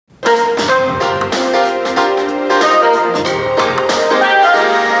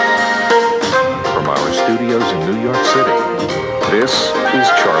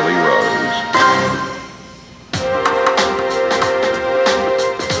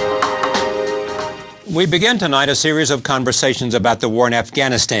We begin tonight a series of conversations about the war in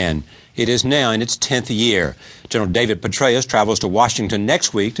Afghanistan. It is now in its 10th year. General David Petraeus travels to Washington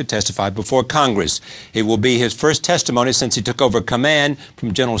next week to testify before Congress. It will be his first testimony since he took over command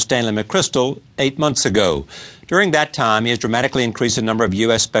from General Stanley McChrystal 8 months ago. During that time, he has dramatically increased the number of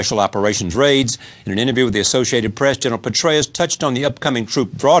U.S. Special Operations raids. In an interview with the Associated Press, General Petraeus touched on the upcoming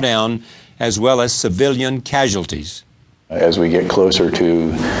troop drawdown as well as civilian casualties. As we get closer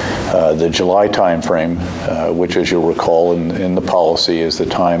to the July timeframe, which, as you'll recall in the policy, is the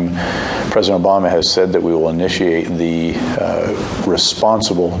time President Obama has said that we will initiate the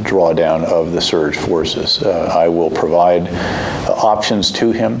responsible drawdown of the surge forces. I will provide options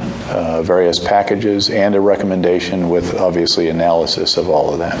to him, various packages, and a recommendation with, obviously, analysis of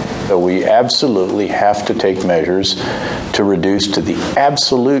all of that. So we absolutely have to take measures to reduce to the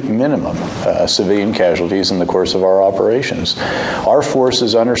absolute minimum civilian casualties in the course of our operations. Our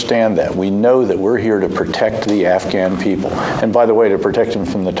forces understand that. We know that we're here to protect the Afghan people. And by the way, to protect them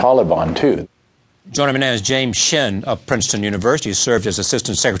from the Taliban, too. Joining me now is James Shinn of Princeton University. He served as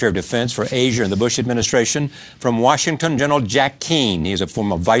Assistant Secretary of Defense for Asia in the Bush administration. From Washington, General Jack Keane. He is a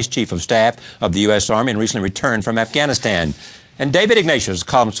former Vice Chief of Staff of the U.S. Army and recently returned from Afghanistan. And David Ignatius,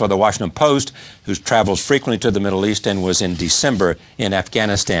 columnist for the Washington Post, who travels frequently to the Middle East and was in December in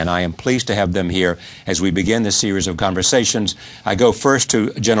Afghanistan. I am pleased to have them here as we begin this series of conversations. I go first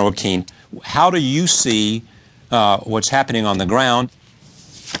to General Keane. How do you see what's happening on the ground?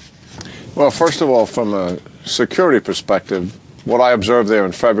 Well, first of all, from a security perspective, what I observed there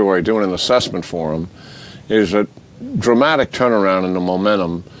in February doing an assessment forum is a dramatic turnaround in the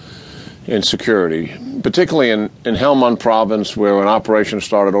momentum in security, particularly in Helmand province, where an operation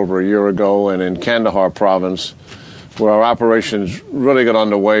started over a year ago, and in Kandahar province, where our operations really got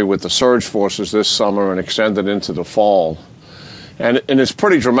underway with the surge forces this summer and extended into the fall. And it's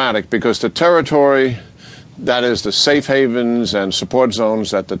pretty dramatic because the territory, that is the safe havens and support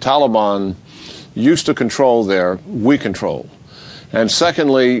zones that the Taliban used to control there, we control. And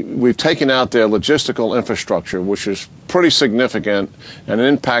secondly, we've taken out their logistical infrastructure, which is pretty significant and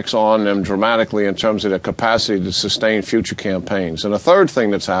impacts on them dramatically in terms of their capacity to sustain future campaigns. And a third thing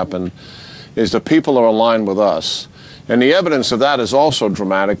that's happened is the people are aligned with us. And the evidence of that is also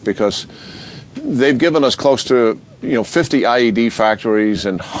dramatic because they've given us close to 50 IED factories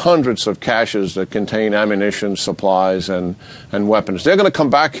and hundreds of caches that contain ammunition, supplies, and weapons. They're going to come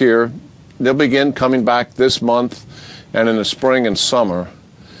back here. They'll begin coming back this month and in the spring and summer.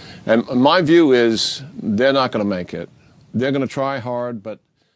 And my view is they're not going to make it. They're going to try hard, but